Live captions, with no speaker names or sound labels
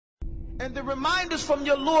And the reminders from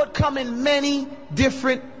your Lord come in many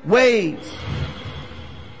different ways.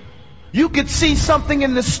 You could see something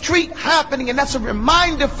in the street happening, and that's a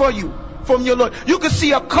reminder for you from your Lord. You could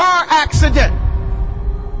see a car accident.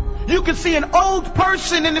 You could see an old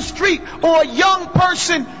person in the street or a young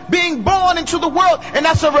person being born into the world, and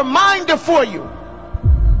that's a reminder for you.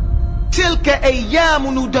 Tilka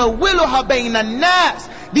ayyamu nudawwiluha bayna nas.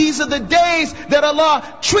 These are the days that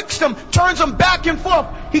Allah tricks them, turns them back and forth.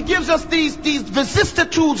 He gives us these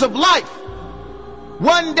vicissitudes of life.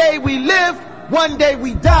 One day we live, one day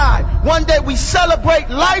we die. One day we celebrate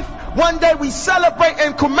life, one day we celebrate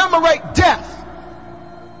and commemorate death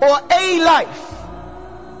or a life.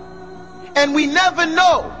 And we never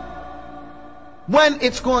know when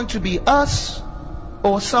it's going to be us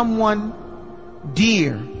or someone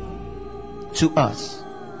dear to us.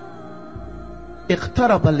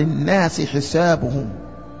 اقترب للناس حسابهم.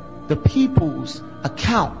 The people's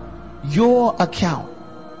account, your account,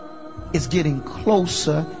 is getting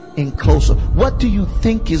closer and closer. What do you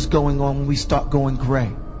think is going on when we start going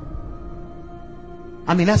gray?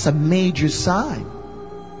 I mean, that's a major sign.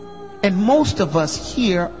 And most of us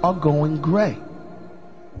here are going gray.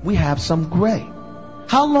 We have some gray.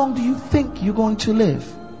 How long do you think you're going to live?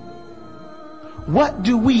 What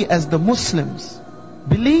do we as the Muslims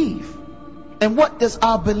believe? And what does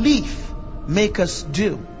our belief make us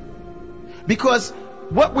do? Because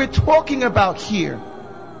what we're talking about here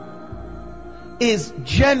is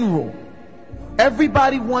general.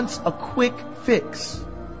 Everybody wants a quick fix.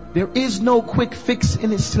 There is no quick fix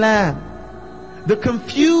in Islam. The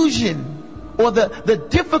confusion or the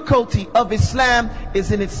difficulty of Islam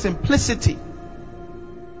is in its simplicity.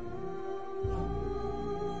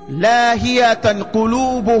 Lahiyatan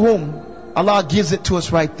qulubuhum. Allah gives it to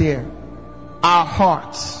us right there. Our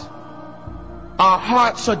hearts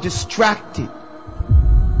are distracted.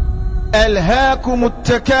 Alhaakumut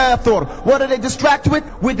takathur. What are they distracted with?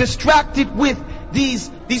 We're distracted with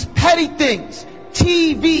these petty things.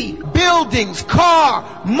 TV, buildings, car,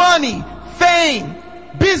 money, fame,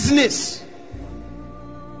 business.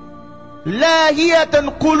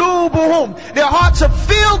 Lahiyatan qulubuhum. Their hearts are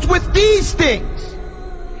filled with these things.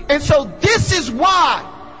 And so this is why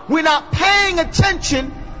we're not paying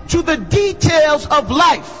attention to the details of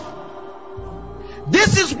life.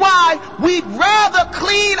 This is why we'd rather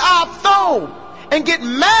clean our throat and get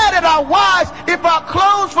mad at our wives if our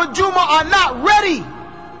clothes for Juma are not ready,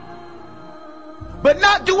 but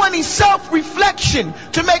not do any self-reflection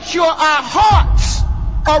to make sure our hearts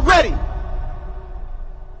are ready.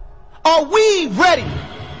 Are we ready?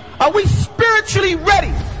 Are we spiritually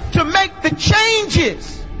ready to make the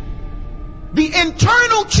changes, the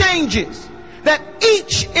internal changes that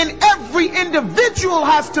each and every individual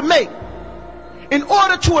has to make in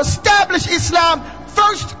order to establish Islam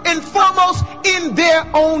first and foremost in their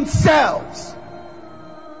own selves?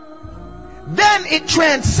 Then it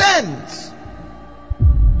transcends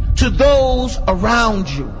to those around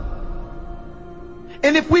you.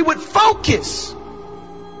 And if we would focus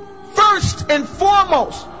first and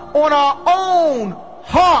foremost on our own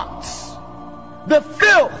hearts, the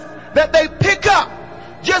filth that they pick up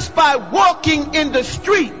just by walking in the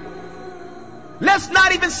street. Let's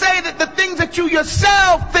not even say that the things that you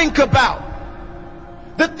yourself think about,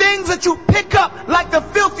 the things that you pick up, like the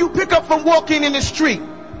filth you pick up from walking in the street,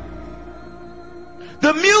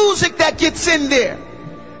 the music that gets in there,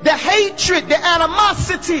 the hatred, the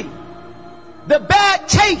animosity, the bad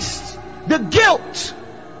taste, the guilt.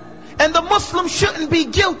 And the Muslim shouldn't be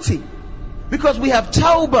guilty because we have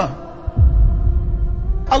tawbah.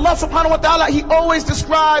 Allah subhanahu wa ta'ala, He always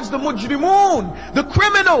describes the mujrimun, the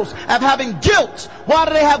criminals, as having guilt. Why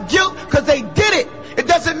do they have guilt? Because they did it. It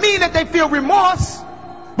doesn't mean that they feel remorse,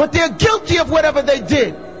 but they're guilty of whatever they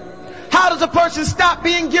did. How does a person stop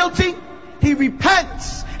being guilty? He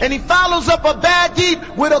repents and he follows up a bad deed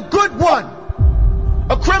with a good one.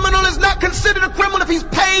 A criminal is not considered a criminal if he's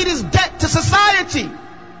paid his debt to society.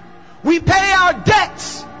 We pay our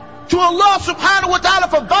debts to Allah subhanahu wa ta'ala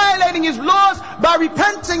for violating His laws by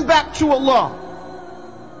repenting back to Allah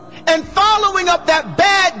and following up that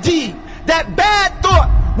bad deed, that bad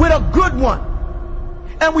thought with a good one.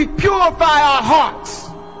 And we purify our hearts.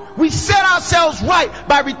 We set ourselves right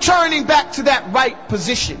by returning back to that right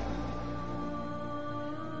position.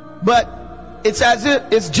 But it's as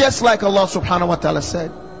if it's just like Allah subhanahu wa ta'ala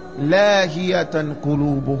said, Lahiyatan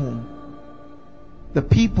qulubuhum. The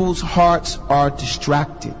people's hearts are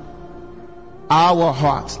distracted. Our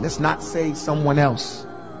hearts, let's not say someone else.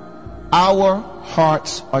 Our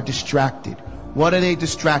hearts are distracted. What are they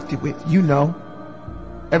distracted with? You know.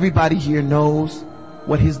 Everybody here knows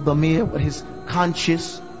what his dhamir, what his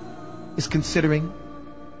conscious is considering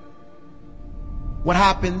what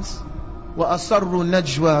happens. وَأَسَرُّوا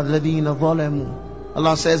النَّجْوَى الَّذِينَ ظَلَمُوا.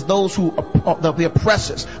 Allah says those who are the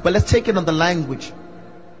oppressors. But let's take it on the language,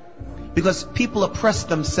 because people oppress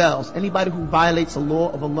themselves. Anybody who violates the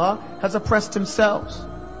law of Allah has oppressed themselves.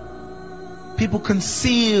 People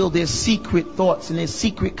conceal their secret thoughts and their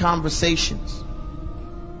secret conversations.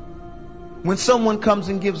 When someone comes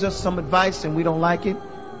and gives us some advice and we don't like it,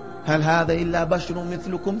 هَلْ هَذَا إِلَّا بَشْرٌ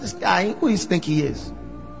مِثْلُكُمْ. This guy, who do you think he is?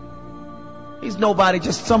 He's nobody,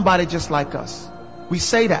 just somebody just like us. We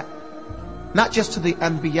say that, not just to the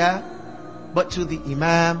Anbiya, but to the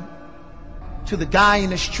Imam, to the guy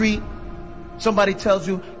in the street. Somebody tells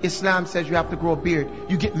you Islam says you have to grow a beard.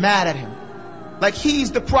 You get mad at him, like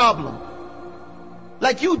he's the problem.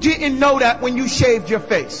 Like you didn't know that when you shaved your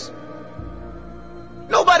face.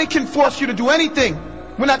 Nobody can force you to do anything.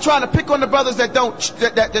 We're not trying to pick on the brothers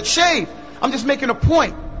that shave. I'm just making a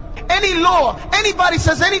point. Any law, anybody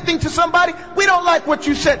says anything to somebody, we don't like what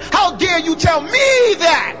you said. How dare you tell me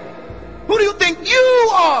that? Who do you think you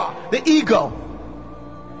are? The ego.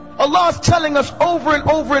 Allah is telling us over and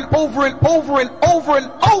over and over and over and over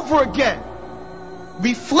and over again,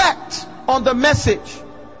 reflect on the message,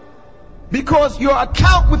 because your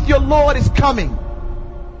account with your Lord is coming.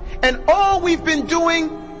 And all we've been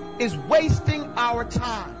doing is wasting our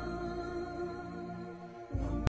time.